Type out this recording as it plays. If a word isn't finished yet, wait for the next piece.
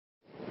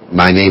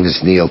My name is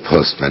Neil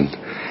Postman,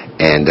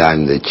 and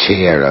I'm the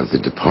chair of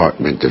the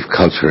Department of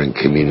Culture and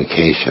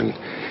Communication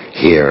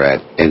here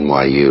at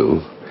NYU.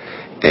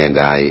 And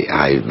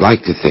I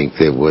like to think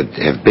there would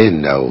have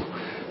been no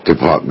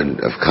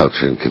Department of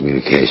Culture and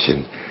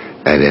Communication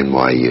at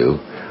NYU,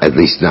 at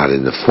least not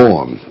in the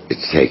form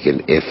it's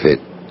taken, if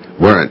it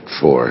weren't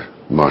for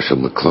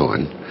Marshall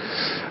McLuhan.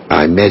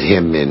 I met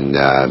him in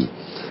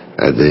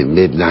the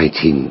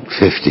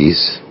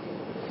mid-1950s.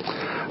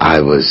 I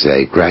was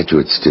a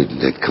graduate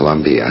student at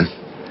Columbia,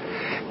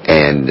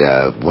 and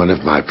one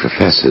of my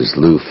professors,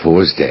 Lou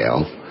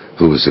Forsdale,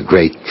 who was a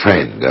great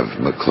friend of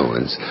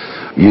McLuhan's,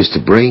 used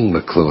to bring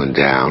McLuhan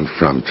down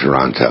from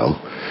Toronto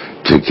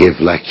to give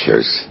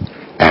lectures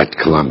at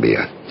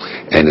Columbia.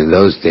 And in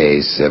those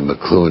days,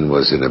 McLuhan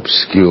was an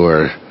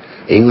obscure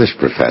English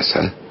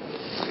professor,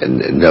 and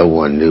no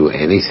one knew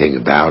anything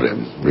about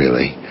him,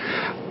 really.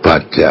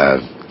 But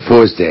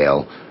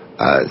Forsdale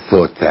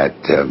thought that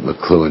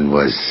McLuhan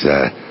was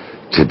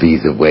to be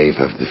the wave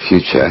of the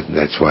future.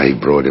 That's why he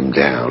brought him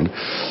down.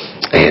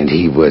 And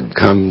he would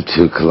come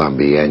to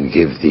Columbia and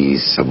give these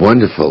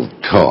wonderful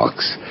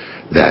talks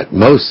that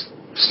most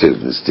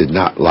students did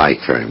not like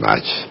very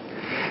much,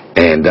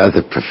 and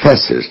other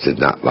professors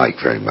did not like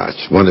very much.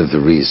 One of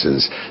the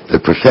reasons the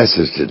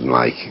professors didn't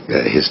like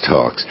his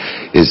talks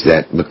is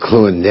that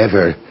McLuhan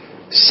never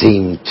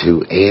seemed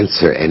to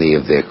answer any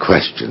of their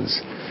questions.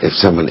 If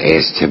someone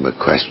asked him a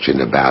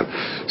question about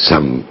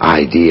some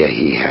idea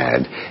he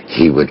had,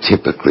 he would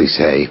typically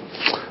say,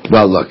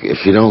 well, look,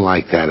 if you don't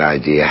like that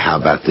idea, how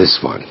about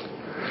this one?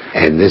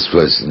 And this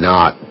was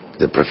not,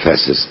 the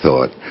professors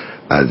thought,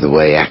 the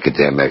way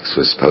academics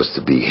were supposed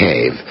to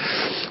behave.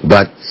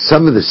 But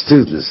some of the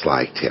students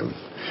liked him.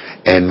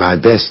 And my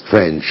best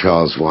friend,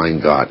 Charles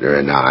Weingartner,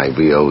 and I,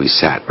 we always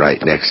sat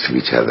right next to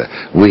each other.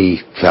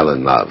 We fell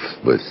in love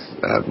with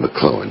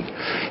McLuhan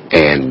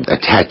and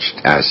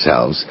attached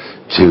ourselves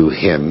to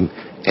him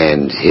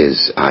and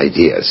his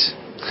ideas.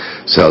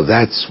 So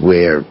that's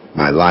where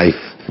my life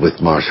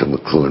with Marshall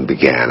McLuhan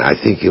began. I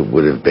think it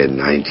would have been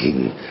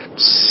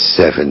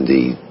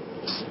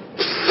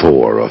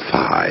 1974 or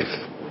 5.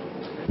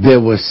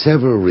 There were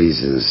several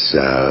reasons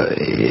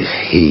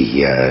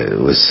he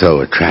was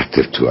so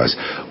attractive to us.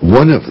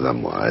 One of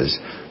them was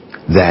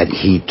that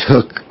he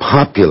took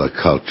popular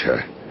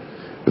culture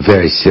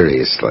very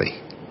seriously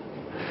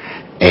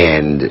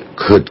and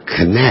could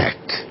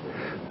connect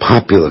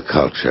popular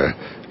culture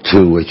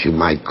to what you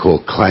might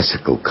call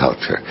classical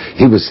culture.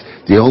 He was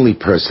the only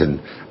person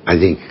I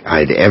think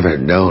I'd ever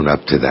known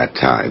up to that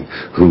time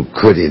who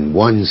could in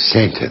one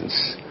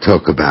sentence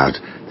talk about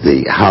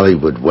the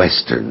Hollywood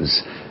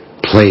Westerns,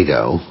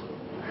 Plato,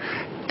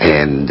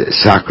 and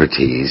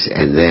Socrates,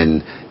 and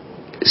then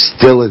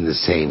still in the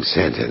same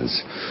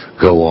sentence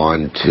go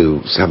on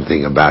to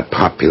something about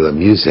popular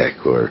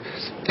music or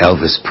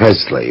Elvis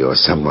Presley or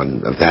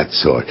someone of that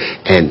sort.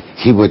 And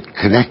he would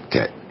connect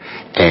it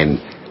and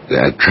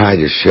try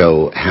to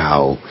show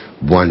how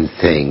one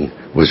thing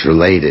was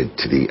related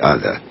to the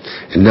other.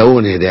 And no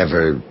one had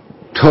ever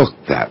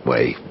talked that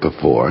way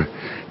before,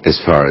 as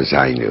far as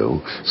I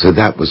knew. So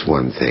that was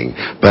one thing.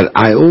 But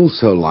I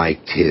also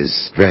liked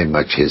very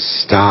much his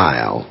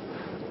style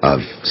of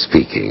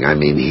speaking. I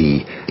mean,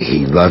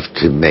 he loved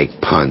to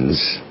make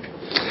puns,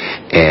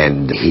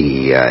 and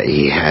he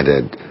had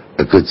a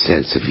good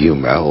sense of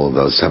humor,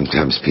 although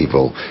sometimes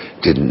people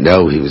didn't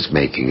know he was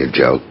making a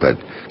joke, but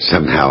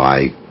somehow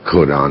I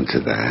caught on to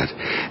that.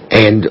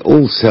 And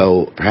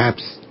also,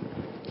 perhaps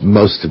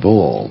most of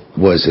all,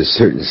 was a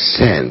certain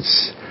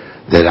sense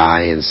that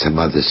I and some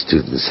other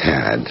students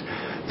had,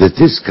 that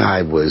this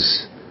guy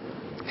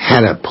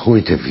had a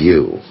point of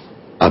view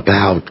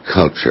about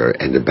culture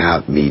and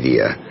about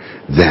media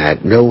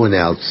that no one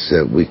else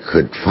we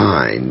could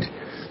find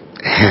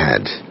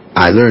had.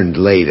 I learned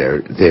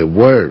later there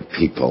were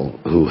people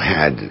who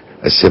had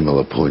a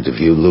similar point of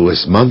view.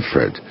 Lewis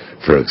Mumford,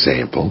 for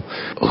example,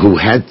 who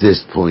had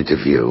this point of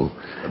view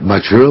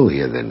much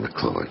earlier than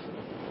McLuhan.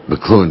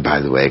 McLuhan, by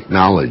the way,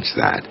 acknowledged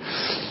that.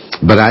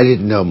 But I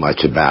didn't know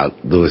much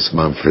about Lewis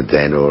Mumford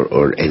then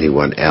or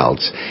anyone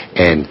else.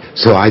 And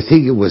so I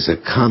think it was a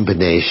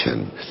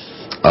combination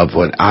of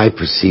what I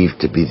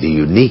perceived to be the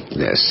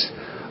uniqueness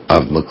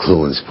of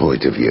McLuhan's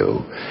point of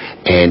view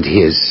and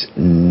his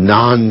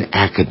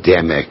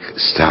non-academic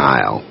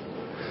style,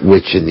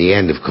 which in the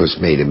end, of course,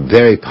 made him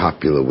very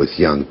popular with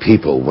young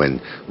people when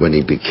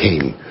he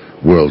became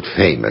world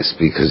famous,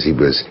 because he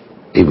was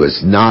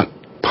not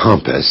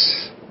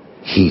pompous.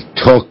 He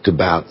talked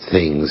about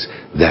things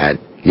that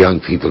young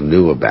people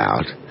knew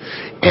about,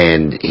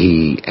 and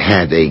he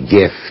had a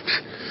gift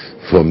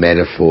for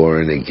metaphor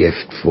and a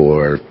gift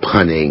for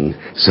punning.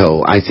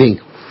 So I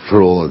think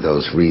for all of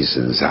those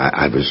reasons,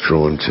 I was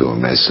drawn to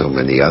him, as so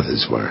many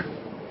others were.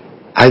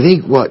 I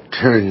think what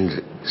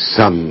turned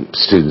some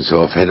students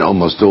off, and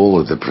almost all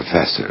of the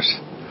professors,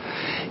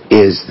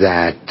 is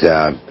that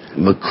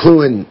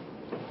McLuhan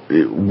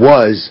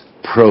was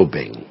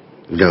probing.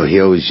 You know, he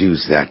always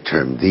used that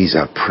term, these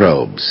are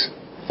probes.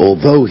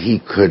 Although he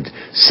could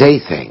say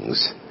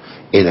things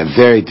in a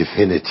very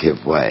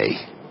definitive way,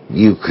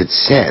 you could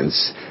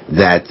sense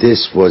that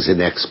this was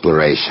an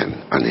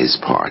exploration on his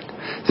part,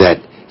 that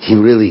he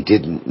really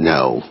didn't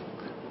know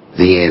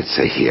the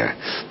answer here,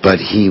 but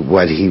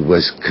what he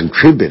was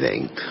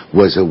contributing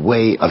was a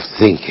way of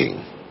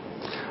thinking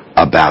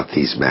about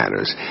these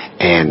matters.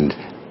 And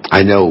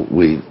I know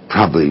we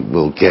probably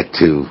will get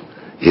to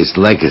his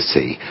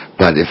legacy,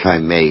 but if I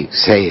may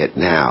say it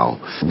now,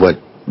 what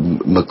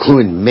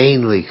McLuhan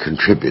mainly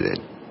contributed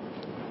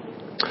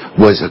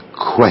was a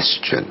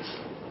question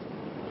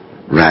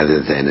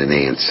rather than an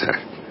answer,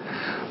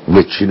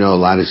 which, a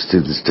lot of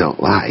students don't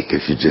like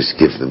if you just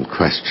give them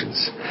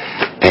questions.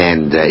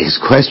 And his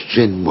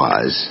question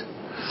was,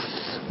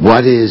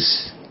 what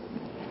is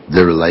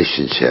the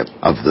relationship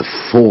of the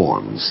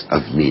forms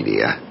of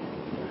media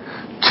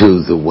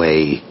to the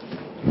way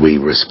we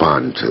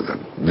respond to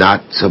them?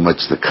 Not so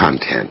much the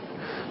content,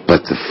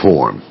 but the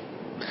form.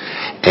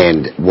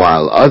 And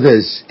while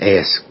others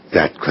asked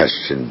that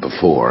question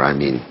before,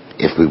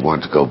 if we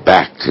want to go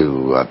back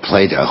to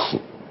Plato,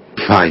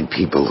 find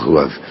people who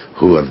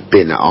have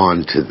been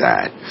on to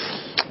that.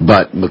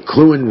 But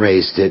McLuhan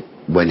raised it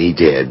when he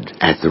did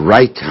at the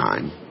right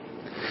time,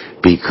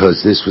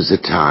 because this was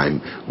a time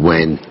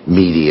when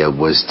media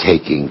was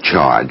taking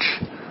charge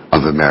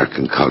of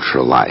American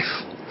cultural life.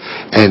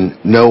 And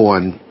no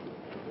one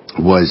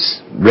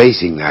was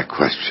raising that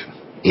question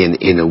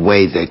in a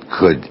way that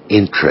could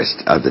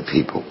interest other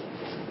people.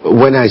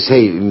 When I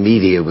say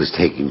media was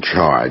taking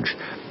charge,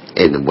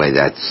 in a way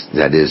that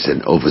is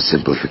an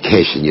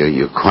oversimplification,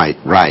 you're quite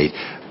right.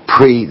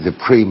 The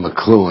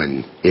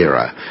pre-McLuhan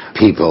era,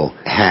 people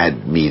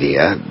had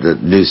media. The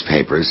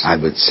newspapers, I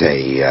would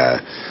say,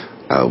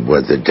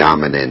 were the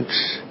dominant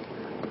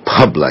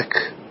public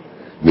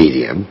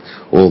medium,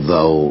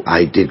 although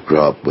I did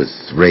grow up with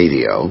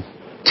radio.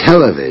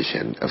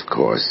 Television, of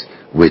course,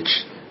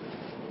 which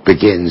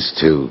begins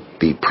to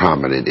be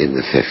prominent in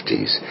the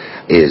 50s,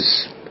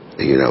 is,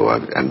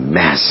 a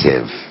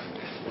massive,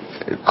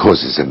 it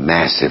causes a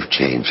massive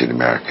change in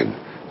American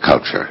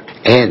culture.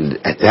 And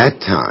at that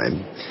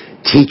time,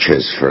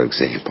 teachers, for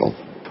example,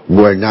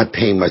 were not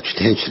paying much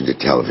attention to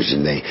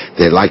television.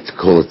 They liked to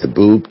call it the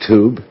boob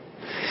tube,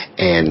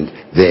 and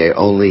the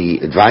only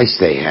advice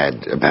they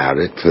had about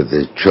it for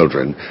the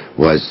children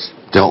was,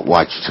 don't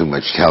watch too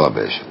much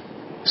television.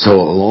 So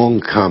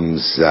along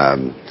comes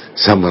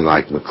someone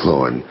like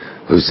McLuhan,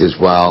 who says,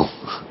 well,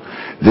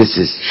 this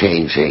is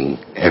changing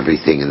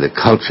everything in the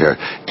culture,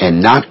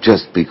 and not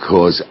just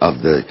because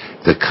of the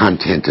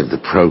content of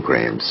the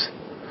programs,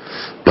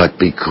 but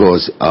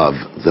because of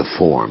the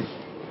form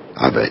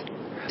of it,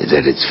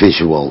 that it's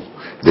visual,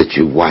 that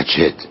you watch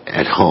it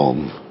at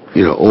home,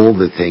 all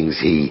the things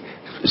he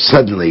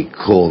suddenly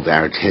called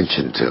our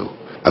attention to.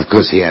 Of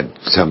course, he had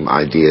some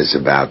ideas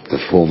about the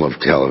form of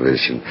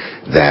television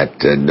that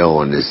no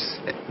one has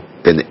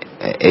been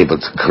able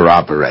to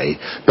corroborate,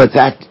 but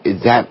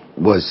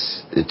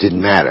it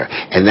didn't matter.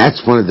 And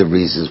that's one of the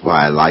reasons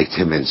why I liked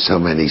him and so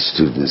many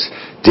students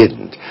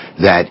didn't,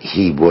 that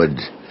he would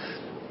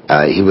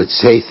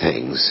say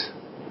things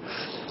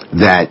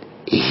that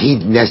he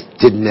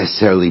didn't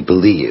necessarily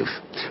believe,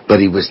 but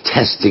he was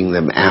testing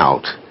them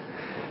out.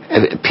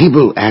 And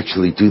people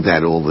actually do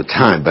that all the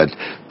time, but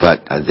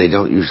they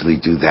don't usually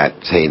do that,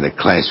 say, in a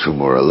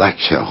classroom or a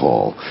lecture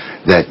hall.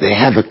 That they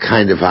have a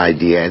kind of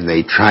idea and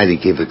they try to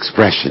give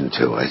expression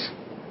to it.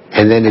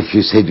 And then if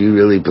you say, do you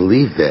really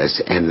believe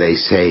this? And they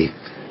say,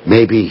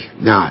 maybe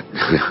not.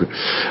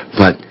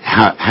 But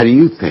how do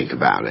you think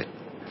about it?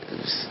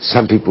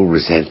 Some people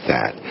resent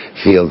that,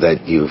 feel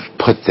that you've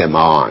put them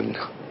on.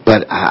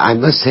 But I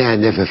must say I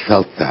never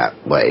felt that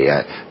way.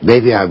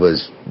 Maybe I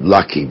was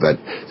lucky, but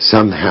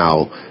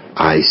somehow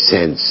I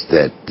sensed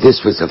that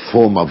this was a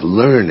form of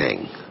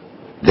learning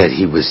that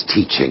he was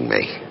teaching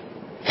me.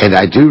 And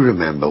I do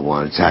remember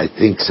once, I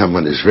think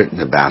someone has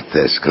written about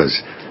this, because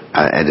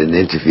at an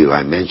interview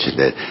I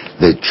mentioned it,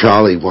 that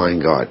Charlie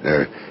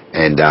Weingartner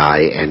and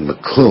I and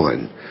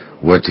McLuhan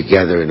were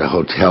together in a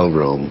hotel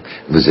room.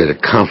 It was at a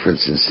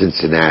conference in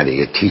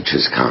Cincinnati, a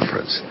teachers'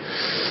 conference.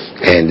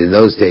 And in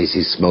those days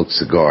he smoked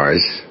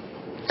cigars,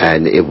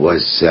 and it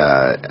was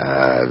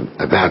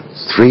about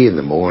 3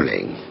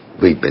 a.m.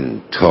 We'd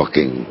been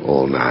talking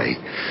all night.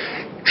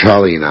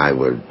 Charlie and I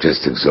were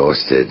just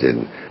exhausted,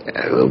 and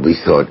we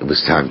thought it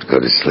was time to go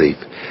to sleep.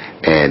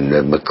 And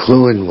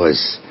McLuhan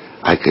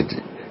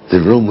the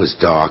room was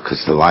dark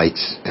because the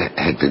lights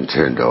had been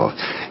turned off,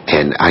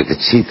 and I could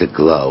see the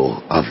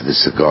glow of the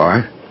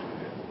cigar.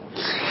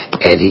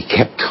 And he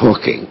kept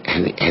talking,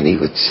 and he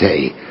would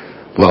say,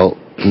 well,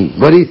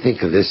 what do you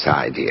think of this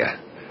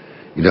idea?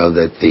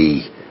 That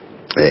the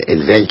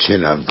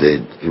invention of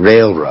the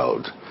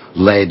railroad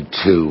led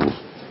to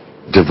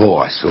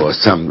divorce or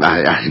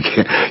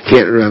I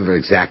can't remember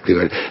exactly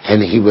what,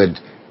 and he would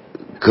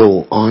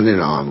go on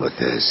and on with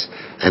this.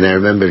 And I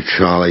remember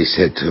Charlie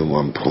said to him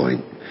one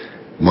point,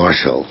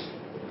 Marshall,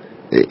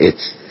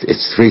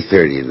 it's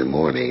 3:30 in the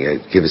morning,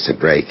 give us a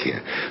break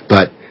here.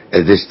 But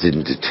this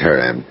didn't deter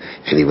him,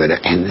 and he went,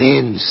 and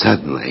then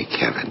suddenly,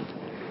 Kevin,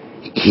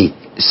 he'd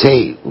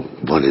say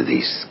one of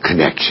these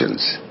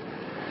connections,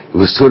 It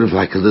was sort of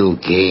like a little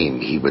game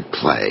he would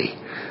play.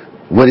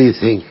 What do you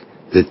think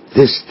that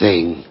this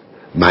thing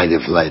might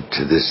have led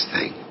to this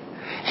thing?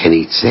 And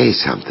he'd say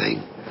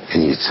something,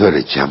 and you'd sort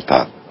of jump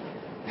up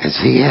and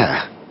say,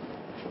 yeah,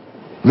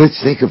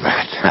 let's think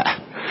about that,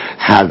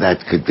 how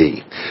that could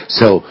be.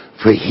 So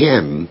for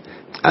him,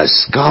 a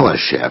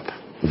scholarship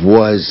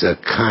was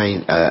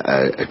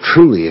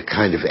truly a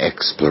kind of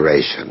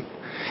exploration.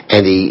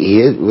 And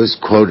he was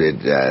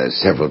quoted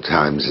several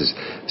times as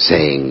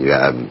saying,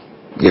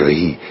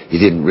 he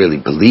didn't really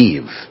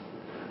believe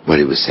what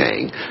he was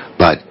saying,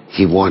 but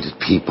he wanted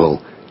people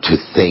to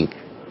think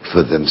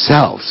for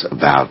themselves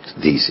about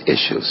these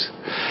issues.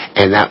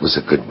 And that was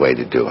a good way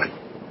to do it.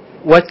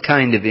 What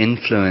kind of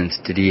influence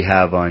did he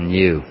have on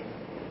you?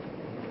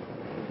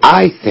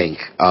 I think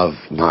of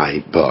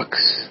my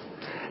books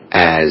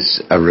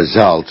as a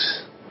result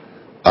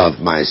of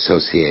my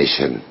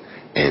association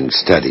and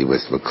study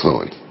with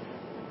McLuhan.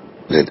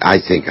 That I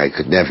think I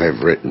could never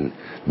have written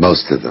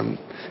most of them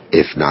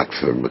if not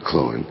for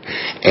McLuhan.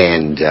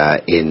 And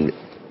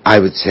I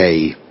would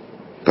say,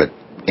 but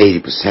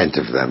 80%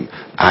 of them,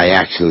 I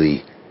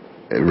actually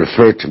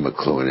refer to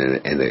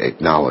McLuhan and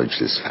acknowledge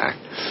this fact.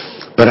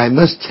 But I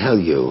must tell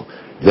you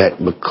that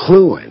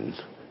McLuhan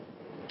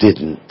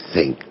didn't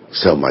think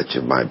so much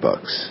of my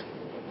books,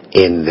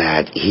 in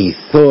that he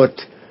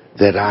thought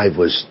that I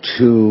was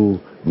too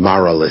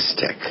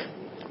moralistic,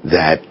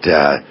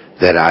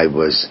 that I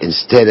was,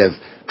 instead of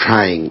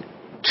trying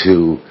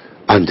to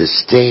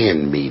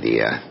understand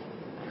media,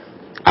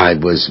 I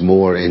was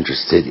more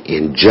interested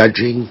in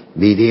judging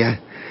media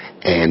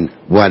and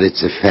what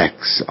its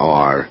effects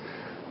are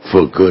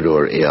for good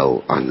or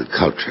ill on the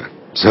culture.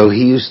 So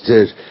he used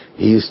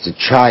to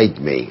chide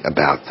me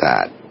about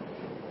that.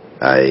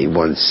 He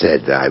once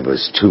said that I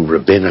was too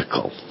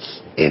rabbinical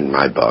in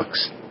my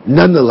books.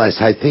 Nonetheless,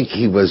 I think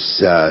he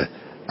was,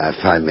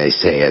 if I may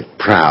say it,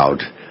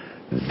 proud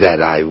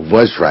that I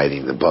was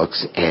writing the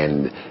books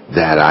and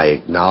that I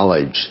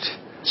acknowledged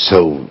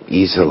so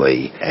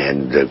easily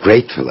and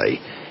gratefully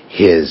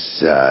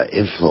his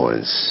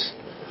influence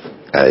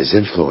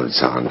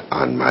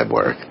on my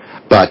work.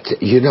 But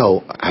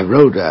I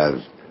wrote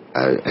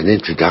an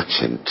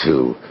introduction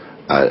to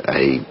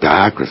a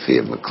biography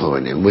of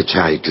McLuhan in which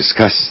I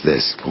discuss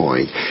this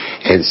point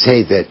and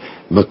say that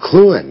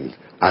McLuhan,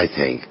 I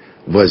think,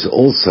 was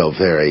also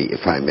very,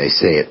 if I may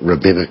say it,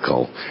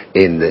 rabbinical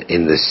in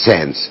the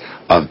sense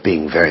of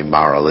being very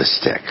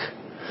moralistic.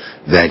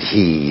 That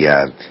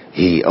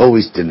he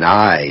always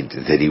denied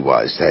that he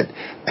was that,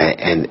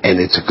 and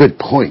it's a good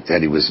point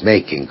that he was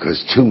making,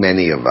 because too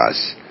many of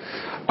us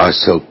are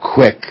so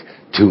quick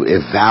to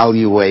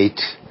evaluate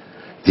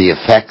the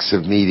effects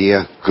of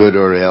media, good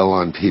or ill,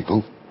 on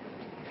people,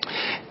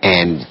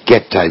 and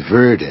get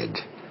diverted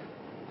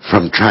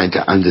from trying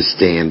to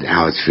understand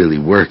how it's really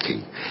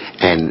working.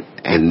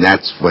 And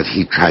that's what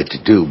he tried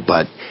to do.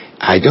 But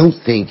I don't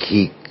think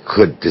he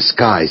could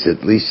disguise,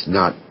 at least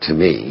not to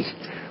me,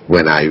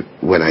 when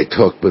I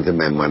talked with him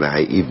and when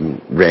I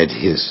even read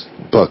his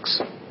books,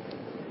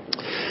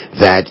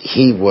 that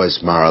he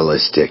was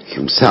moralistic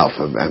himself.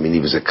 I mean, he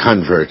was a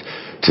convert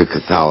to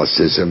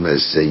Catholicism,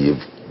 as you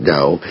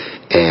know,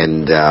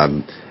 and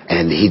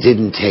he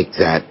didn't take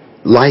that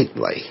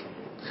lightly.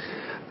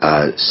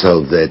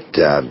 So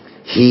that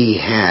he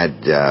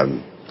had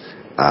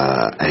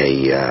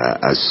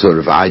a sort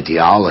of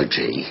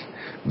ideology,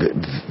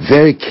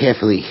 very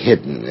carefully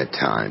hidden at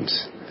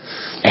times.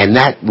 And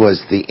that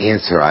was the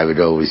answer I would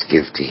always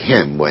give to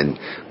him when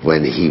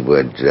he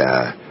would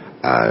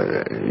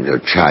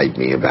chide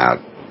me about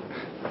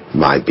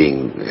my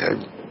being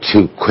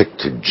too quick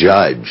to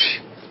judge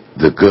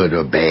the good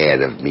or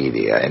bad of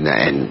media.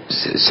 And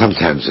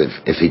sometimes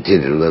if he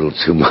did it a little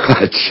too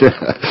much,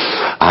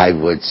 I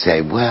would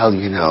say, well,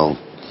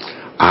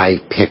 I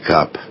pick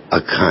up a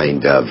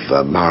kind of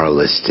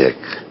moralistic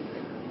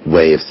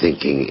way of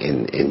thinking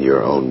in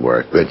your own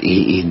work. But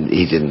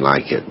he didn't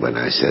like it when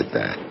I said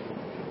that.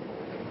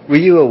 Were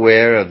you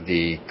aware of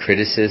the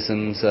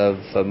criticisms of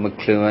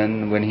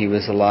McLuhan when he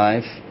was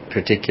alive,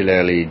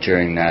 particularly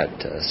during that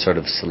sort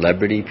of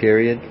celebrity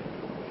period?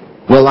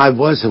 Well, I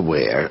was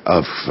aware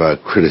of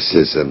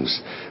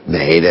criticisms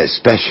made,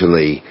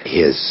 especially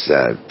his,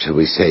 shall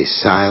we say,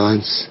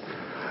 silence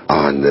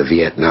on the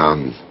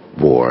Vietnam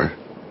War.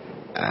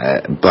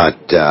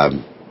 But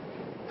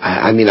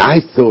I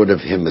thought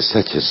of him as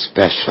such a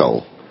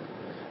special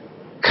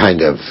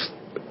kind of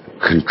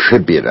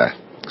contributor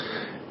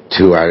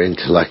to our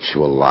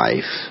intellectual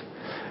life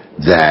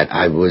that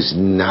I was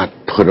not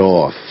put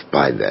off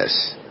by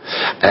this.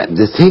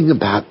 The thing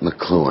about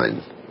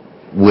McLuhan,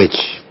 which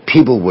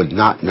people would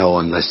not know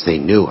unless they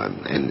knew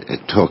him and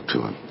talked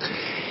to him,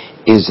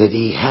 is that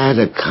he had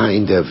a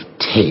kind of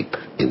tape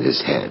in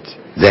his head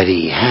that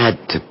he had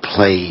to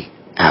play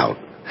out.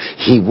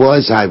 He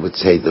was, I would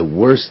say, the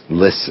worst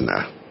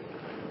listener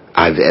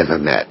I've ever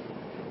met.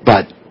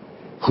 But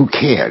who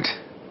cared?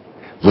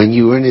 When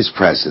you were in his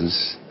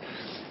presence,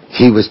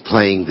 he was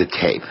playing the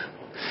tape.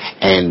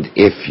 And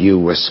if you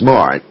were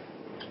smart,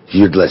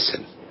 you'd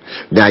listen.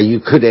 Now, you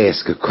could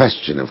ask a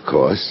question, of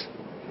course,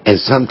 And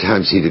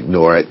sometimes he'd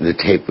ignore it and the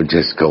tape would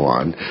just go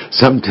on.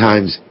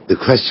 Sometimes the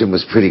question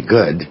was pretty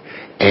good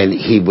and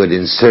he would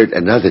insert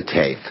another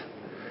tape,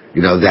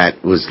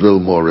 that was a little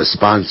more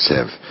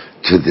responsive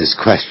to this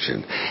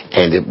question.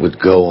 And it would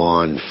go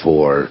on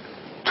for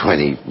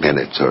 20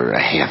 minutes or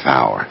a half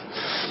hour.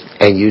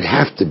 And you'd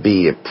have to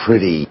be a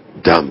pretty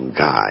dumb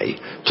guy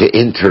to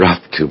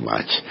interrupt too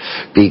much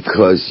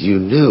because you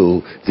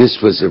knew this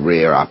was a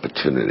rare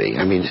opportunity.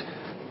 I mean,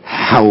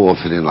 how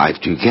often in life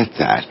do you get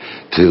that?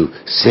 To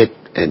sit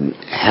and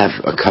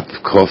have a cup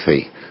of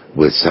coffee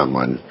with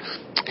someone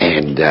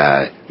and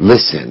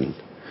listen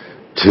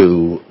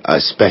to a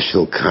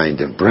special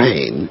kind of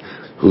brain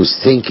who's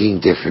thinking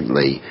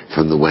differently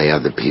from the way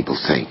other people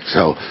think.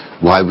 So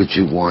why would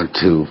you want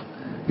to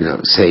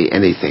say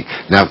anything?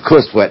 Now, of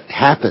course, what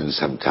happens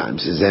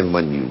sometimes is then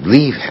when you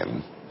leave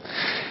him,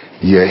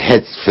 your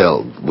head's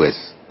filled with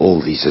all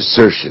these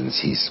assertions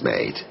he's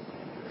made.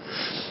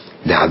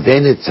 Now,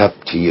 then it's up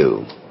to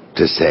you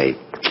to say,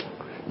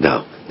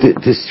 no,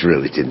 this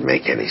really didn't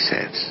make any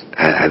sense.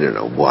 I don't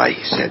know why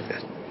he said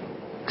that.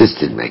 This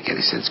didn't make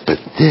any sense. But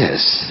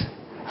this,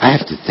 I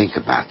have to think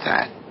about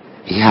that.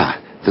 Yeah,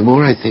 the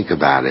more I think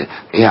about it,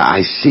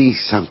 I see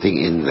something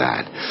in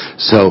that.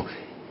 So,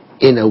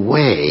 in a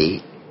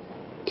way,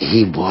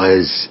 he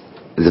was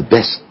the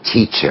best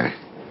teacher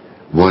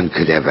one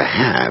could ever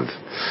have,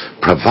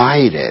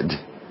 provided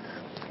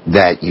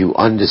that you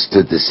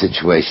understood the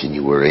situation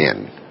you were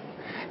in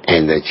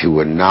and that you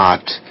were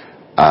not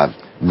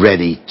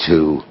ready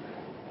to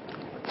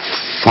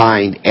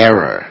find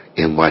error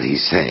in what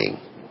he's saying.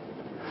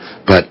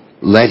 But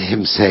let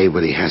him say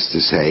what he has to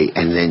say,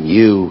 and then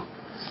you,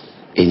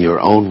 in your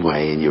own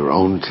way, in your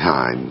own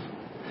time,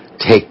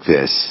 take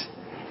this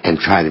and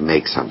try to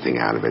make something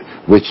out of it,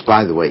 which,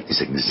 by the way,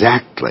 is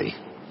exactly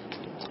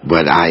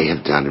what I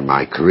have done in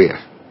my career.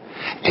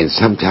 And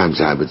sometimes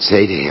I would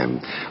say to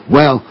him,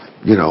 well,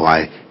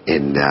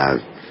 in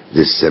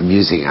this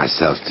Amusing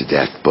Ourselves to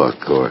Death book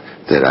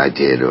that I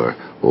did, I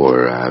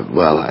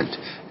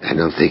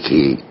don't think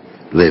he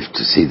lived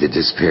to see the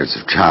disappearance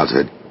of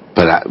childhood,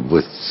 but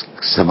with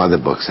some other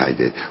books I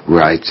did,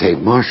 where I'd say,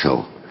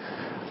 Marshall,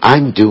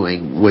 I'm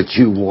doing what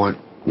you want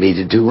me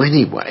to do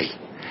anyway.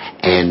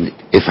 And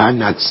if I'm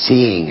not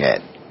seeing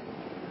it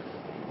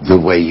the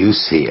way you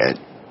see it,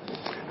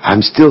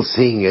 I'm still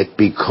seeing it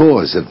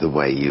because of the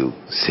way you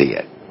see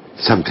it.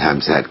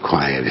 Sometimes that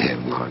quieted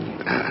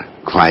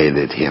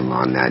him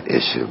on that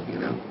issue,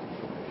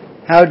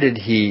 How did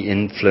he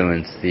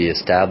influence the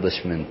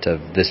establishment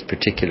of this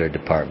particular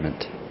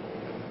department?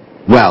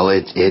 Well,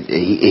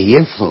 he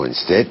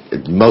influenced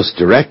it most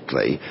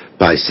directly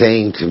by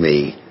saying to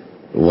me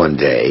one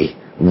day,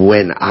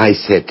 when I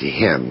said to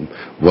him,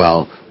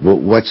 well,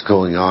 what's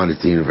going on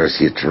at the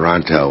University of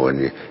Toronto,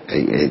 and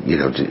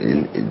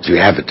do you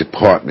have a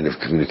department of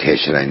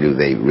communication? I knew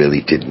they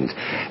really didn't.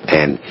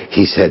 And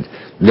he said,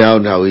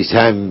 no, he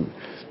said,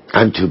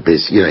 I'm too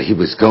busy. He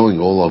was going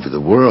all over the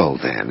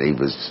world then. He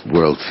was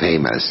world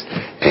famous.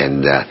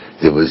 And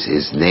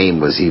his name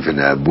was even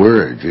a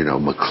word,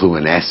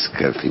 McLuhan-esque,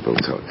 people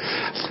told.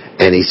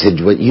 And he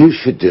said, what you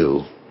should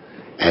do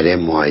at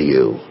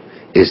NYU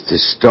is to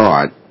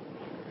start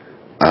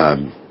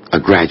a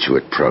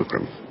graduate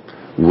program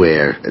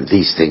where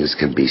these things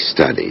can be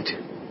studied.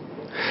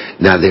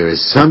 Now, there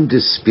is some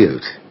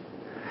dispute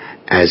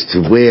as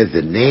to where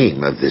the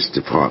name of this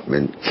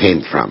department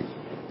came from.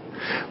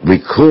 We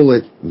call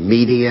it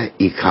media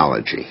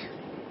ecology.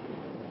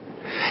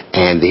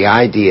 And the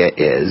idea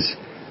is,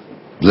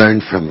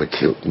 learned from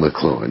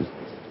McLuhan,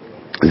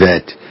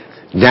 that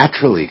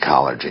natural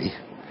ecology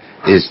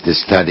is the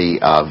study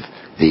of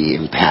the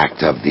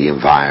impact of the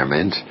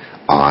environment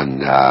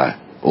on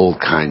all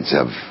kinds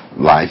of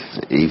life,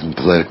 even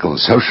political and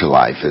social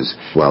life, as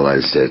well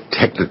as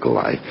technical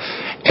life.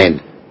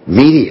 And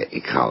media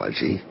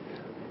ecology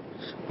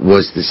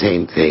was the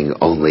same thing,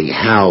 only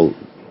how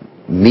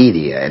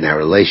media and our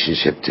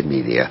relationship to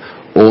media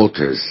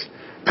alters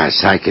our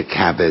psychic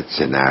habits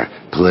and our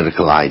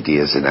political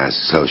ideas and our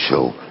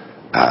social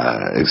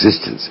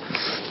existence.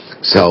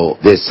 So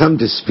there's some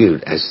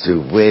dispute as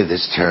to where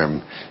this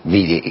term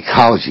media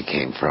ecology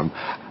came from.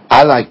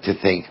 I like to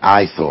think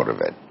I thought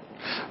of it.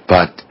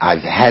 But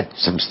I've had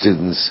some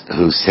students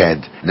who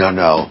said,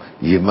 no,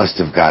 you must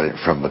have got it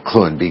from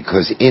McLuhan,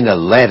 because in a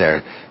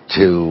letter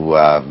to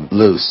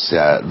Luce,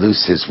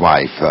 his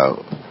wife,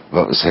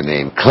 what was her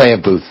name? Claire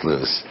Booth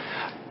Luce,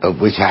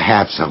 which I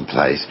have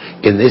someplace.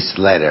 In this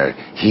letter,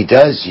 he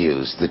does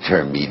use the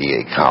term media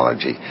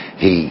ecology.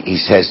 He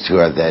says to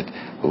her that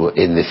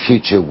in the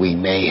future we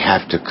may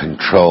have to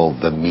control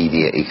the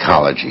media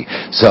ecology.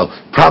 So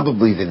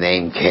probably the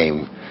name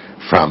came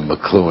from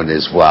McLuhan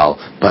as well,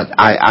 but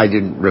I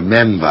didn't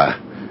remember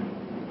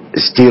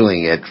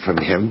stealing it from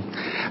him.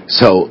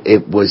 So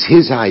it was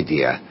his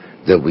idea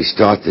that we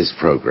start this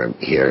program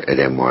here at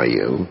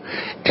NYU,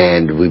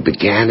 and we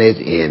began it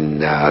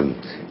in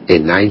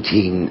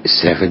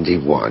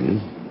 1971.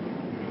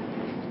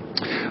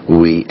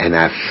 And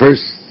our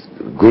first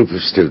group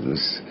of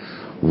students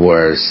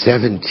were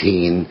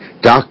 17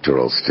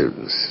 doctoral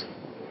students.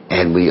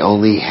 and we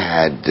only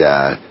had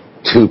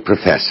 2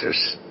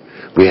 professors.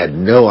 We had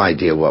no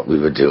idea what we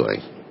were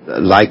doing.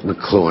 Like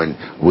McLuhan,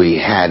 we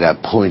had a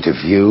point of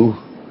view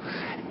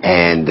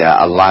and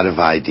a lot of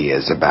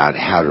ideas about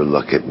how to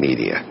look at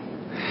media.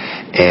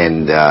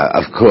 And,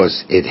 of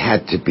course, it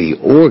had to be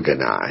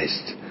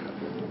organized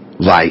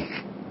like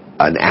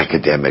an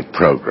academic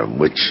program,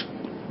 which,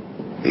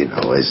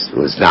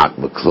 was not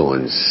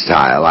McLuhan's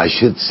style. I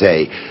should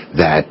say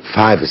that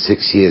 5 or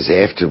 6 years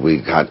after we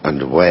got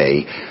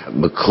underway,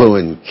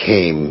 McLuhan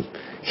came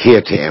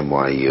here to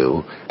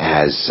NYU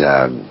as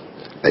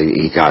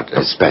he got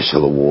a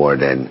special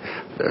award and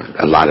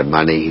a lot of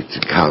money to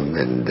come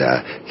and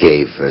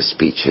gave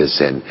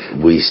speeches, and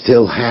we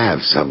still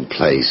have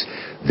someplace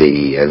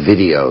the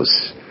videos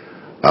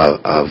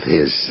of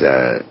his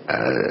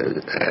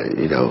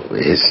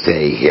his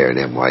stay here at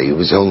NYU. He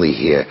was only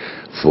here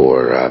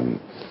for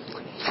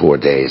 4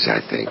 days, I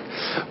think,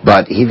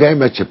 but he very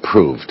much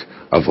approved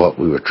of what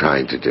we were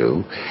trying to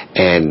do.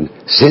 And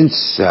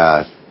since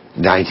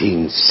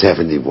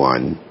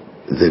 1971,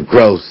 the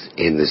growth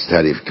in the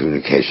study of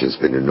communication has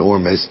been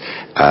enormous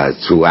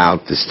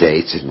throughout the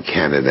States and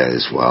Canada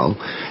as well.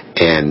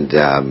 And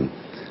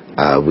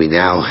we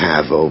now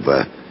have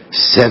over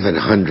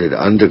 700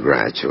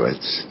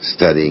 undergraduates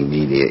studying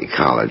media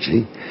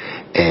ecology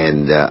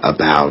and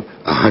about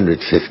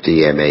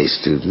 150 MA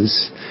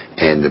students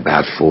and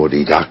about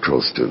 40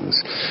 doctoral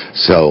students.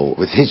 So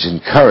with his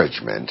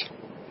encouragement,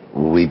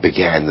 we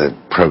began the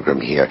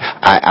program here.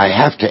 I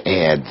have to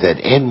add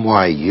that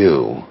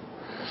NYU,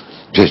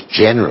 just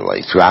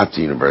generally throughout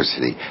the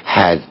university,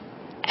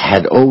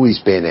 had always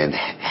been and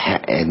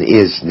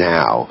is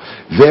now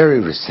very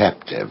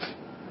receptive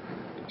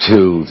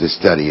to the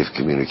study of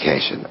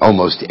communication.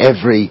 Almost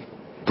every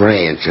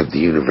branch of the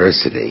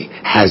university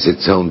has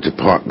its own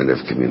department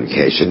of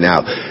communication.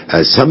 Now,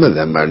 some of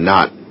them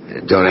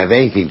don't have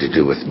anything to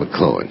do with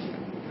McLuhan.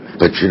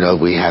 But,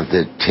 we have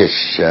the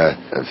Tisch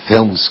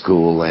Film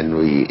School, and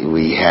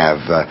we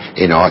have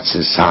in arts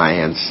and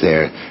science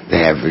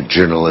they have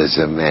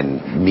journalism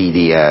and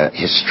media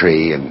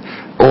history and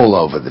all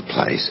over the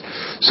place.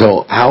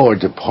 So our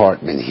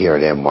department here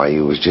at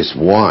NYU is just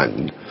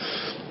one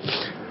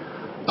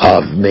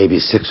of maybe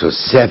 6 or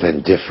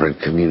 7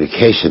 different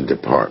communication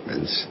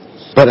departments.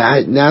 But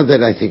now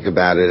that I think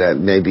about it,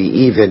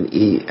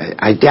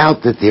 I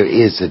doubt that there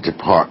is a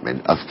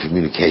department of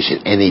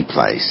communication any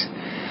place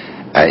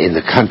in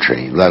the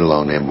country, let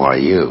alone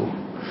NYU,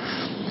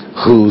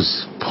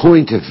 whose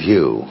point of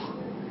view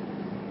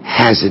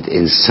hasn't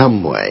in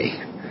some way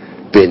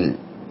been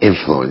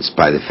influenced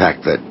by the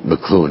fact that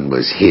McLuhan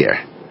was here.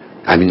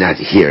 I mean, not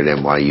here at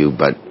NYU,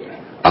 but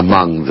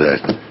among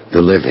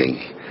the living.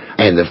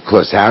 And, of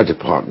course, our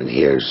department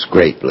here is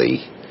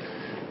greatly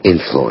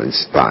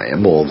influenced by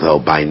him, although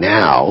by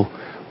now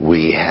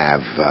we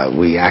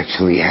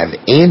actually have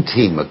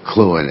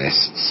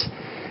anti-McLuhanists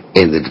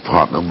in the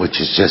department, which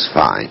is just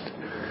fine.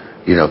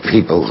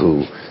 People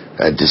who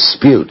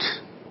dispute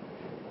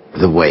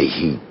the way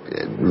he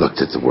looked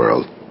at the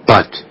world.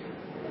 But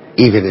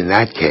even in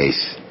that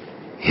case,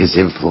 his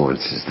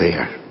influence is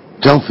there.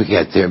 Don't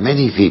forget, there are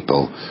many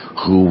people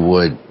who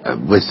would,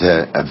 with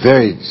a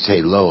very,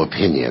 say, low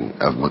opinion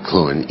of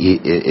McLuhan,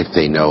 if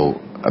they know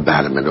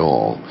about him at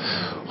all,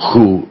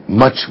 who,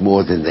 much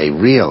more than they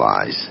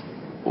realize,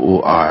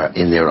 who are,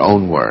 in their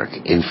own work,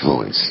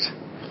 influenced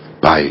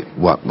by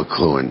what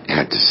McLuhan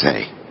had to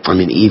say. I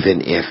mean,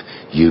 even if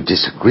you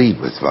disagreed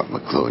with what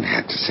McLuhan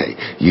had to say,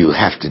 you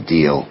have to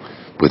deal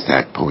with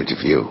that point of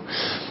view.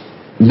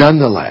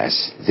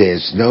 Nonetheless,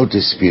 there's no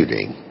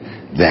disputing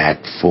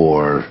that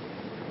for,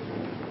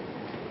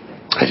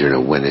 I don't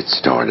know when it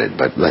started,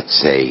 but let's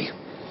say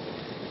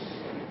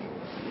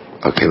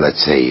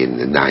in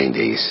the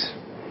 90s,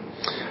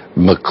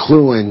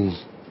 McLuhan,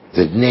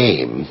 the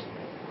name,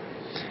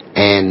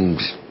 and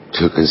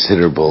to a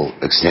considerable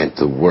extent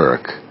the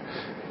work,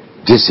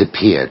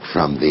 disappeared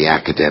from the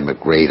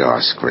academic radar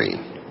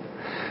screen,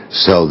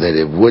 so that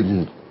it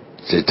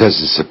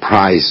doesn't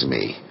surprise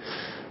me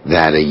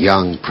that a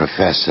young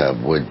professor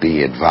would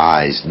be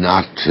advised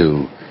not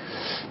to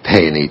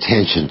pay any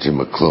attention to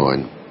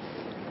McLuhan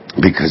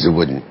because it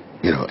wouldn't,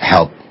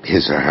 help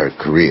his or her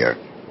career.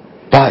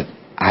 But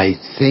I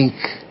think,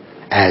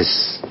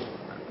 as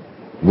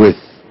with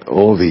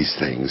all these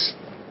things,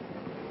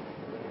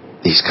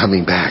 he's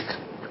coming back.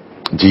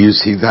 Do you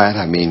see that?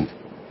 I mean,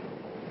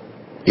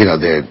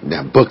 there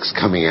are books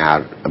coming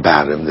out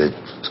about him, a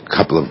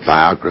couple of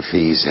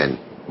biographies, and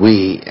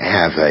we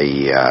have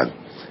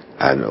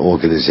an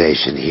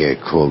organization here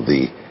called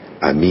the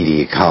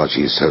Media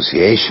Ecology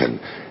Association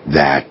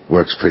that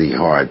works pretty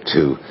hard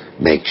to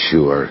make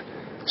sure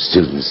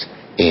students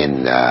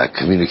in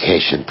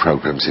communication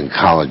programs in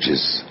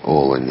colleges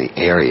all in the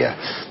area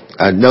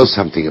know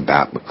something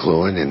about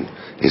McLuhan and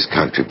his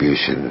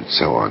contribution and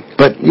so on.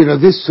 But,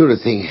 this sort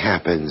of thing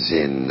happens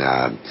in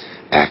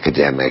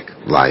academic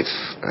life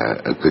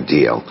a good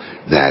deal,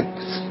 that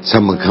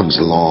someone comes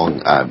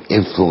along,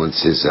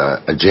 influences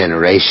a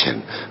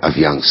generation of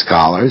young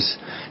scholars,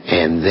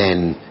 and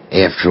then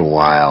after a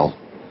while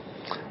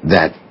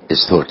that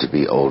is thought to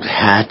be old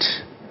hat,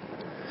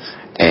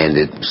 and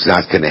it's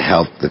not going to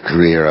help the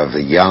career of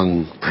a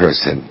young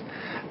person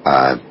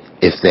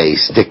if they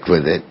stick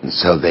with it, and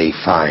so they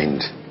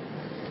find,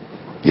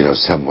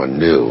 someone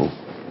new,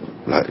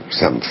 like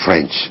some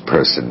French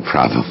person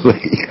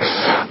probably.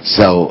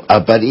 So,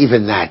 but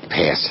even that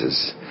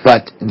passes.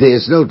 But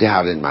there's no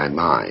doubt in my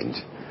mind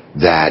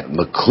that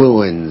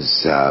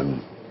McLuhan's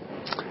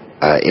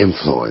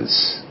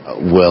influence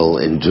will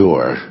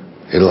endure.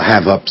 It'll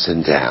have ups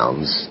and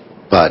downs,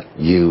 but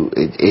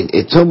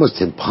it's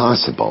almost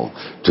impossible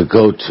to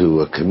go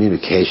to a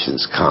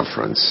communications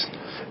conference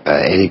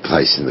any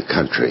place in the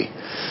country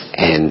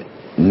and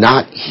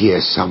not hear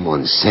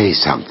someone say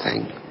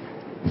something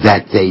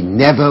that they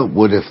never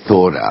would have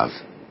thought of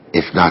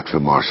if not for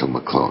Marshall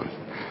McLuhan.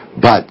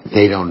 But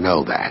they don't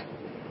know that.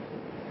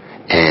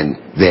 And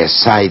they're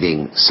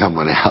citing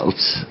someone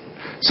else,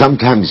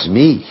 sometimes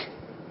me,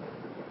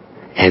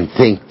 and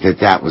think that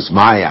that was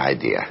my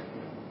idea.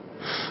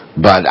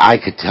 But I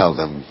could tell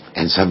them,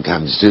 and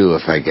sometimes do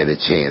if I get a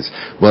chance,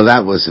 well,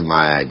 that wasn't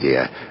my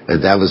idea.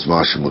 That was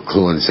Marshall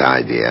McLuhan's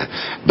idea.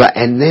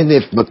 And then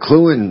if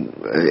McLuhan,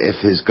 if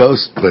his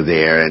ghost were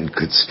there and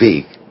could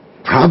speak,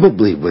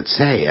 probably would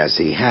say, as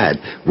he had,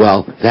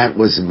 well, that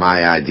wasn't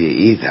my idea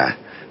either.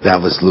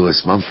 That was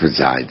Lewis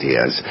Mumford's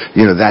ideas.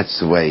 That's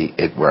the way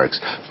it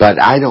works.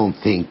 But I don't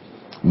think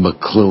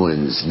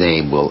McLuhan's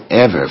name will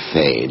ever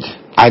fade.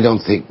 I don't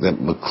think that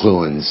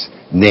McLuhan's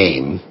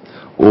name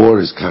or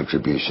his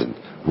contribution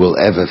will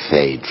ever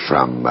fade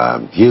from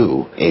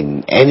view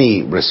in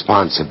any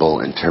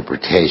responsible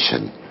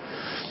interpretation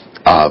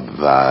of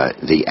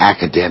the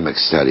academic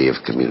study of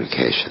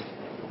communication.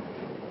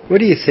 What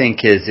do you think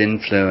his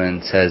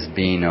influence has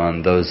been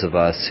on those of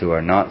us who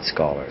are not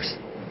scholars?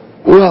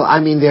 Well,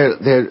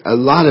 there are a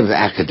lot of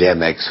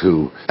academics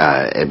who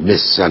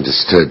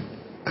misunderstood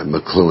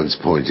McLuhan's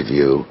point of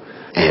view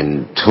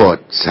and taught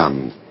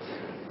some,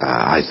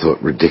 I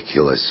thought,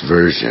 ridiculous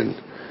version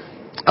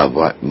of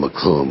what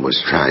McLuhan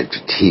was trying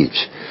to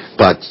teach.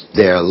 But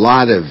there are a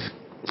lot of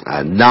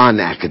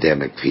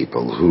non-academic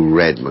people who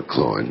read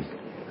McLuhan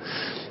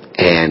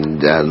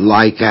and,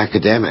 like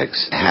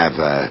academics, have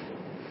a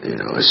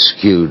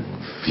skewed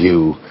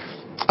view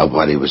of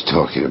what he was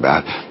talking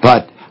about.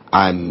 But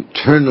I'm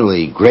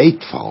eternally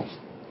grateful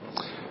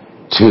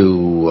to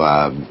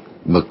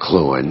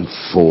McLuhan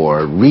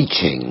for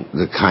reaching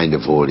the kind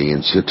of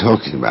audience you're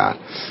talking about.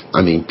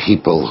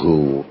 People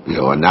who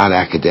are not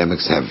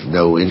academics, have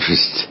no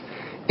interest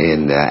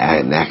in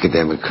an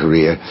academic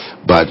career,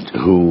 but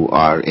who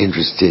are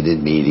interested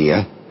in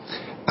media,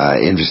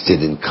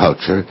 interested in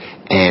culture,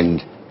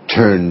 and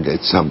turned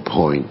at some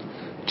point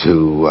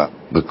to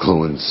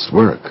McLuhan's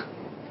work.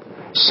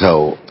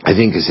 So I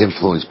think his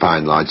influence, by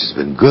and large, has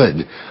been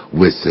good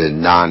with the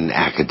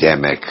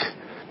non-academic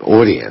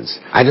audience.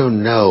 I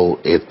don't know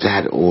if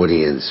that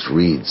audience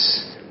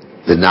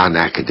the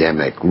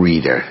non-academic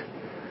reader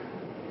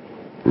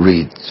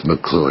reads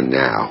McLuhan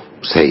now,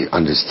 say,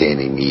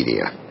 Understanding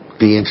Media.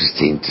 Be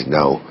interesting to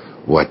know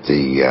what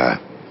the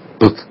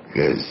book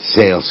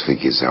sales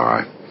figures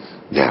are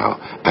now.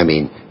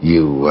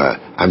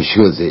 I'm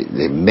sure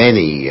that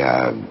many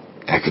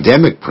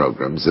academic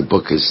programs, the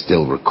book is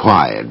still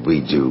required.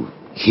 We do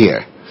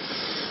here.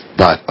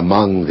 But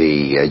among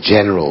the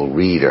general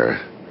reader,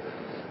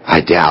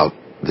 I doubt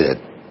that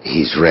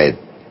he's read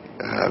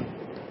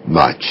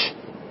much.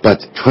 But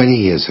 20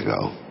 years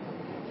ago,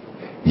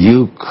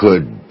 you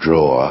could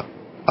draw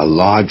a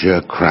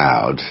larger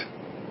crowd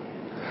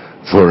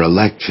for a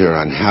lecture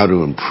on how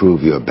to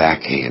improve your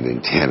backhand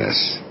in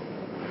tennis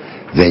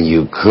than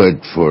you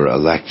could for a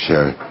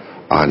lecture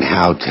on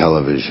how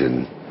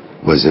television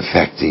was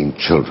affecting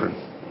children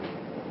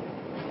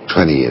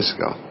 20 years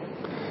ago,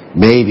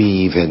 maybe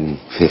even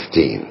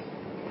 15.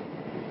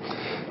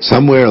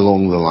 Somewhere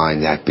along the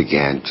line that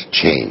began to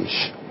change.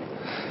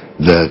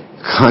 The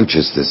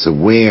consciousness,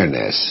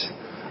 awareness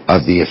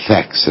of the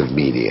effects of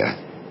media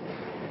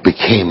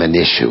became an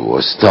issue,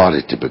 or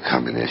started to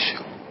become an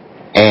issue.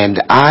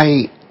 And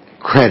I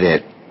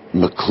credit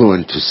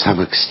McLuhan to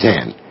some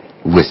extent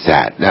with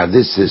that. Now,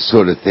 this is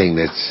sort of thing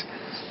that's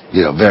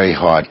very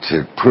hard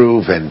to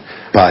prove,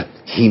 but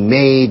he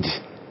made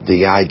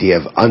the idea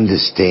of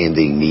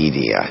understanding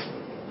media,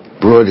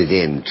 brought it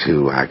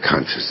into our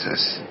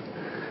consciousness,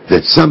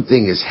 that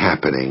something is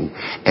happening,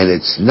 and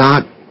it's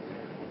not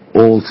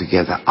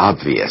altogether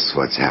obvious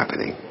what's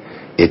happening.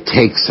 It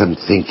takes some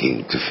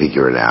thinking to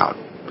figure it out,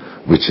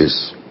 which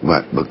is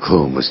what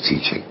McLuhan was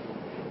teaching.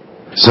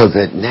 So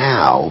that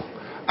now,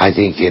 I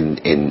think in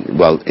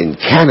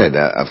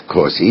Canada, of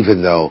course,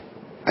 even though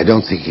I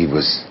don't think he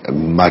was a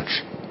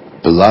much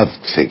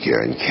beloved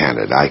figure in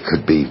Canada, I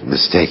could be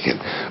mistaken,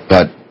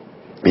 but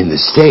in the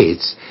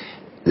States,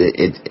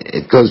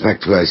 it goes back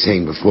to what I was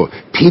saying before.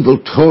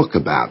 People talk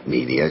about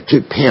media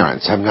to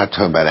parents. I'm not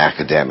talking about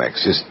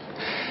academics, just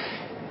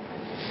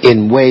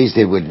in ways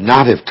they would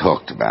not have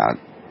talked about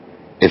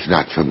if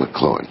not for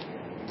McLuhan.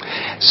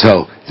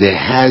 So there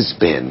has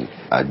been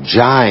a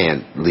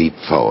giant leap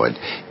forward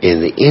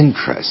in the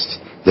interest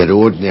that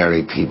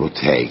ordinary people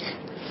take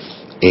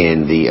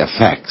in the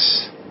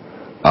effects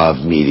of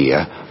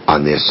media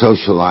on their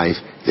social life,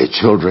 their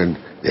children,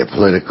 their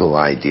political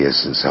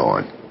ideas, and so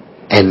on.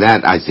 And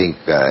that, I think,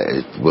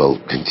 will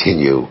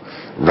continue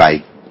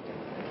right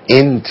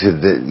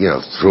into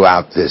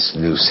throughout this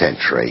new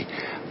century,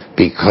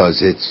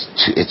 because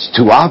it's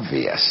too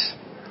obvious.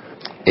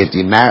 If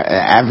the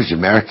average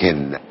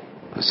American,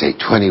 say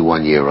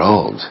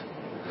 21-year-old,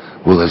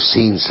 will have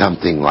seen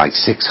something like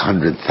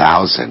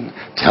 600,000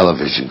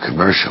 television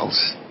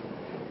commercials,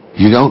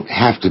 you don't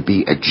have to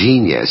be a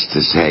genius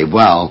to say,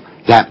 well,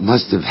 that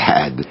must have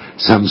had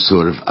some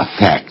sort of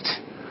effect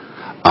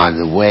on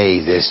the way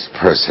this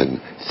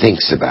person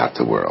thinks about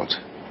the world.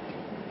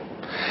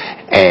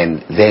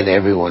 And then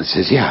everyone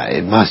says, yeah,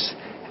 it must.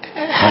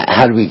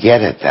 How do we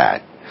get at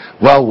that?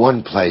 Well,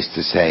 one place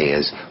to say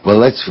is, well,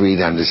 let's read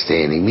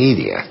Understanding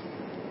Media.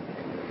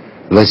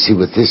 Let's see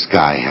what this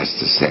guy has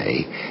to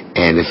say,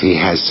 and if he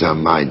has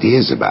some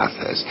ideas about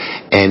this.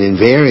 And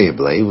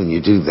invariably, when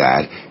you do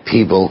that,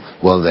 people,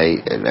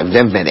 I've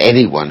never met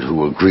anyone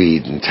who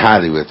agreed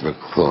entirely with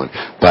McLuhan,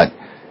 but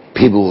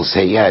people will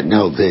say, yeah,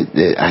 no,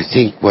 I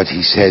think what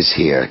he says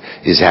here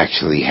is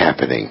actually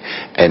happening,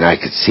 and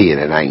I could see it,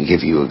 and I can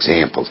give you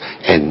examples,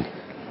 and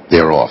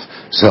they're off.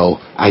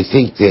 So I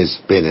think there's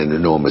been an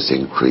enormous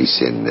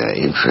increase in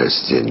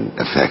interest in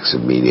effects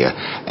of media,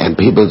 and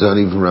people don't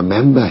even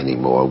remember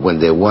anymore when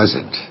there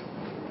wasn't.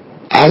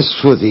 As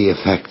for the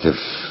effect of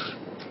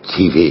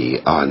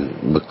TV on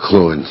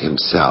McLuhan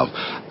himself,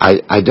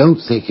 I don't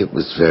think it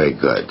was very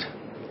good.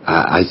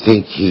 I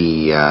think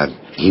he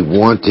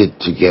wanted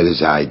to get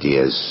his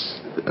ideas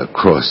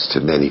across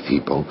to many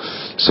people,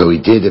 so he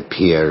did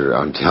appear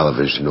on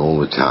television all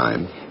the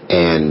time,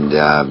 and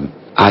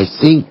I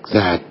think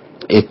that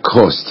it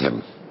cost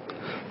him,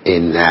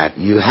 in that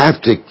you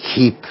have to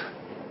keep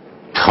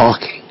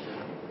talking,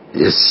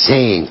 just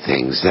saying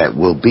things that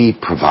will be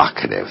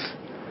provocative.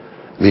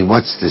 I mean,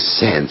 what's the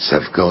sense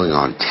of going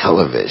on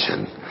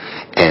television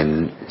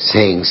and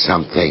saying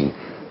something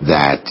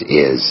that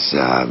is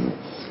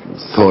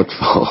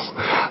thoughtful?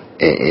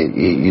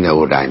 You know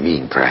what I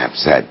mean,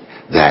 perhaps, that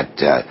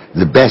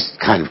the best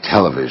kind of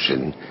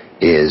television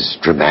is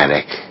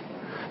dramatic.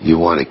 You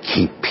want to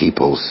keep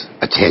people's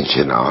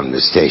attention on the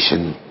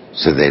station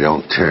so they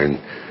don't turn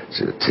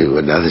to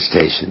another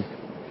station.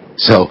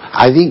 So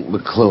I think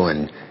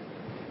McLuhan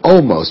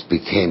almost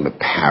became a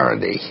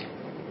parody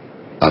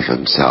of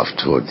himself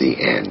toward the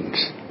end.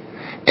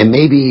 And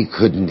maybe he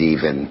couldn't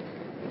even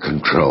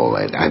control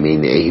it. I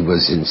mean, he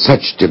was in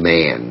such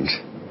demand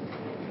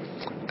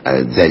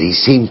that he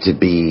seemed to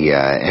be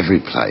every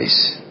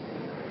place.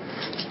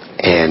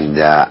 And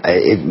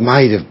it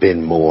might have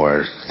been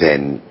more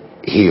than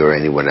he or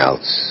anyone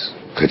else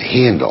could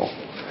handle.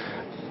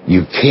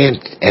 You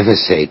can't ever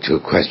say to a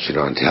question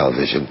on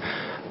television,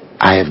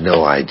 I have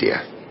no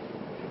idea.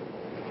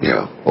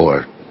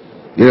 Or,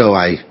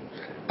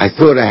 I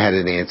thought I had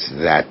an answer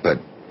to that, but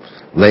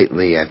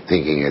lately I'm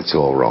thinking it's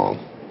all wrong.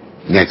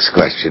 Next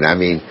question. I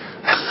mean,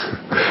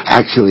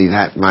 actually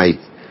that might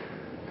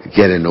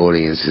get an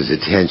audience's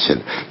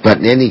attention. But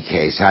in any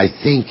case, I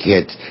think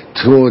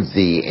towards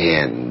the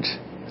end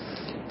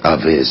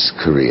of his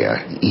career,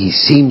 he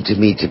seemed to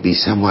me to be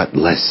somewhat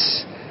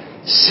less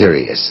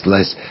serious,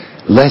 less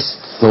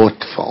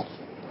thoughtful.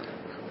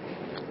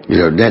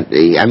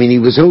 I mean, he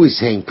was always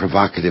saying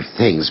provocative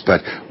things,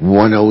 but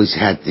one always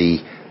had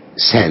the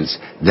sense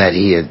that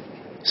he had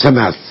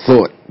somehow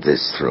thought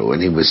this through,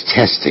 and he was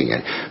testing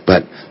it.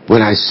 But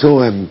when I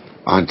saw him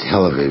on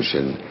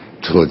television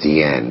toward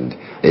the end,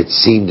 it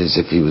seemed as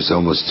if he was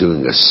almost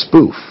doing a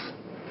spoof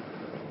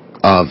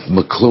of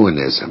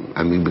McLuhanism.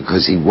 I mean,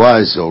 because he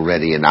was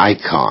already an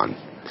icon.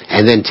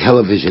 And then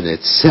television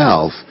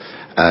itself,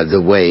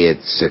 the way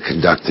it's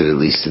conducted, at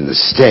least in the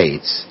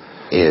States,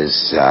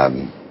 is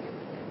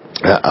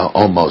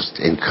almost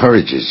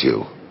encourages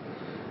you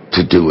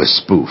to do a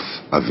spoof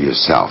of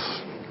yourself,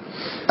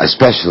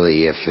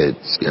 especially if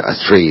it's a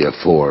 3 or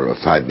 4 or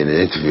 5 minute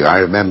interview. I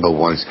remember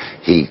once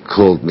he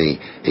called me,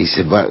 he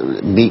said,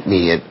 well, meet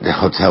me at the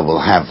hotel,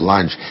 we'll have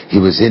lunch. He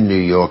was in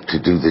New York to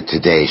do the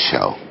Today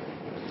Show.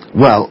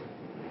 Well,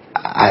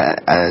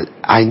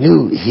 I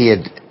knew he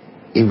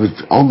would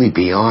only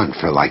be on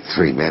for like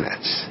 3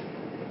 minutes.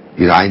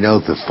 I know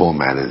the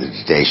format of the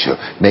Today Show.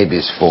 Maybe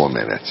it's 4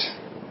 minutes.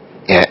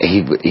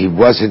 He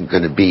wasn't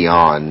going to be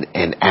on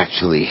and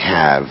actually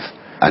have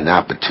an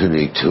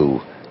opportunity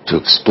to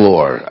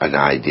explore an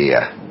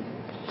idea.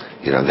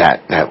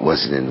 That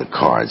wasn't in the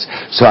cards.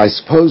 So I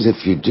suppose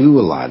if you do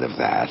a lot of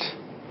that,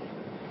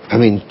 I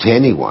mean, to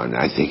anyone,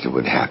 I think it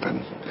would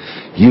happen.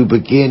 You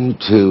begin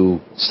to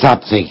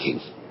stop thinking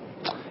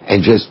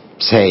and just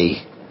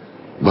say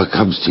what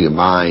comes to your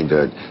mind,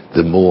 or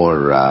the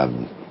more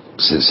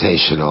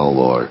sensational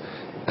or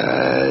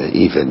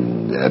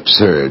even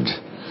absurd,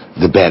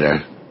 the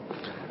better.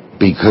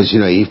 Because,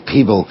 if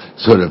people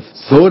sort of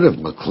thought of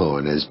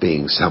McLuhan as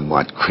being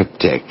somewhat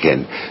cryptic,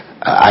 and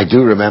I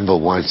do remember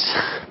once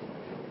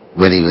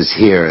when he was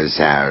here as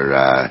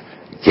our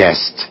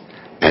guest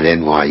at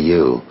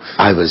NYU,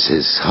 I was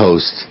his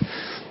host,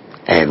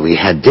 And we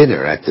had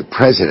dinner at the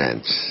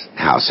president's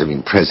house,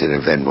 president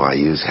of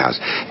NYU's house,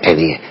 and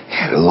he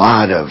had a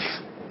lot of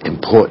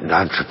important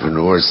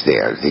entrepreneurs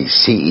there, the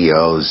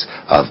CEOs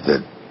of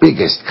the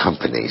biggest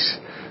companies,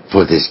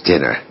 for this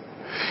dinner.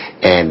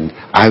 And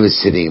I was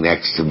sitting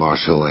next to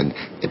Marshall, and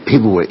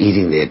people were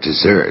eating their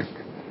dessert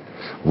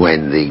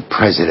when the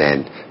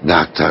president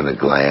knocked on a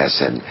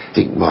glass, and I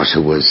think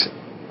Marshall was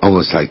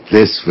almost like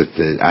this with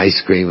the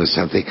ice cream or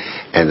something,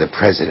 and the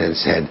president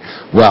said,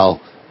 well,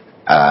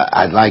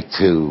 I'd like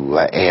to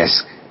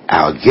ask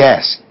our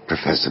guest,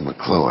 Professor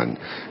McLuhan,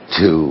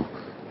 to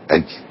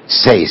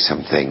say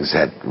some things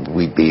that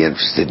we'd be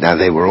interested in. Now,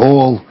 they were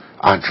all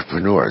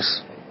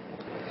entrepreneurs,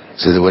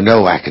 so there were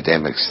no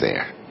academics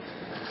there.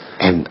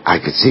 And I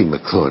could see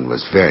McLuhan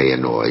was very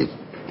annoyed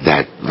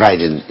that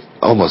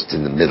almost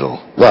in the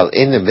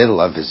middle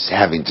of his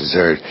having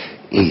dessert,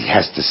 he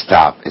has to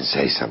stop and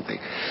say something.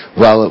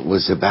 Well, it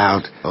was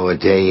about a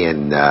day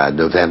in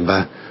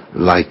November,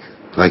 like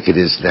it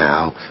is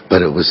now,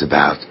 but it was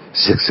about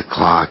 6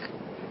 o'clock.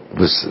 It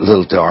was a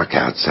little dark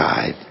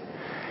outside,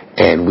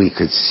 and we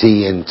could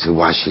see into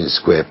Washington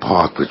Square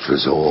Park, which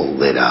was all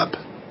lit up.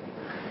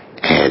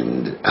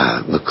 And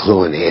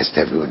McLuhan asked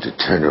everyone to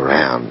turn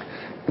around.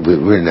 We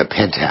were in a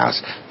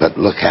penthouse, but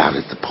look out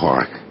at the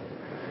park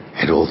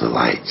at all the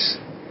lights.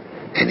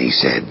 And he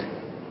said,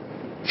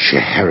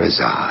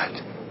 Scheherazade.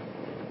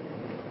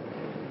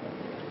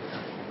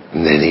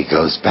 And then he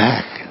goes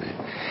back.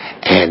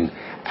 And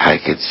I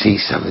could see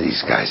some of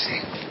these guys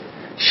saying,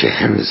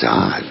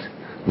 Scheherazade?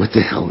 What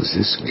the hell does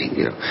this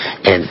mean?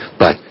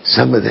 But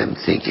some of them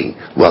thinking,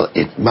 well,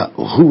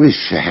 who is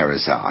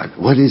Scheherazade?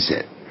 What is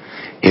it?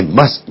 It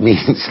must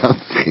mean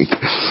something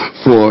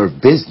for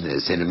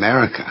business in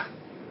America.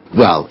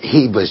 Well,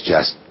 he was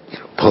just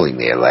pulling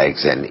their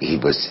legs, and he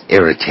was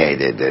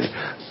irritated.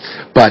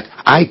 But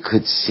I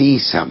could see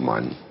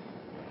someone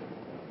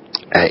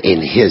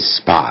in his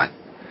spot,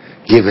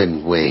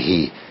 given where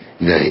his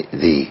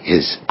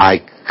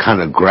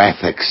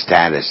iconographic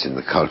status in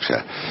the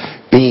culture,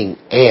 being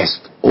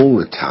asked all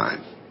the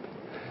time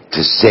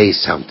to say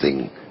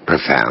something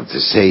profound, to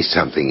say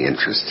something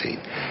interesting,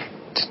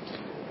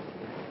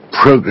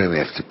 program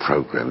after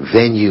program,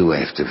 venue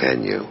after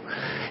venue.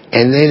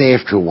 And then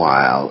after a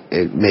while,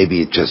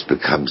 maybe it just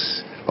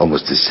becomes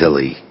almost a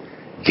silly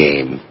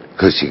game,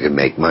 because you can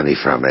make money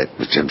from it,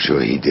 which I'm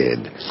sure he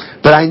did.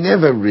 But I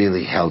never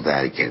really held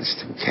that against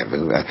him,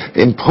 Kevin,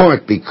 in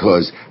part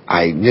because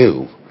I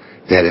knew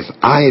that if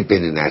I had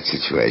been in that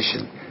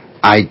situation,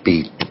 I'd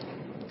be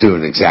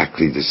doing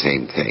exactly the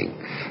same thing.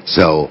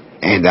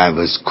 And I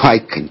was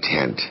quite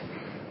content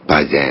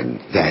by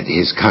then that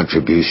his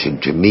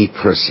contribution to me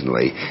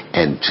personally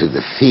and to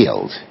the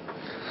field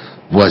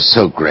was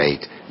so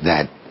great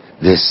that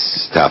this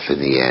stuff in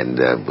the end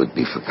would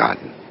be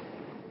forgotten.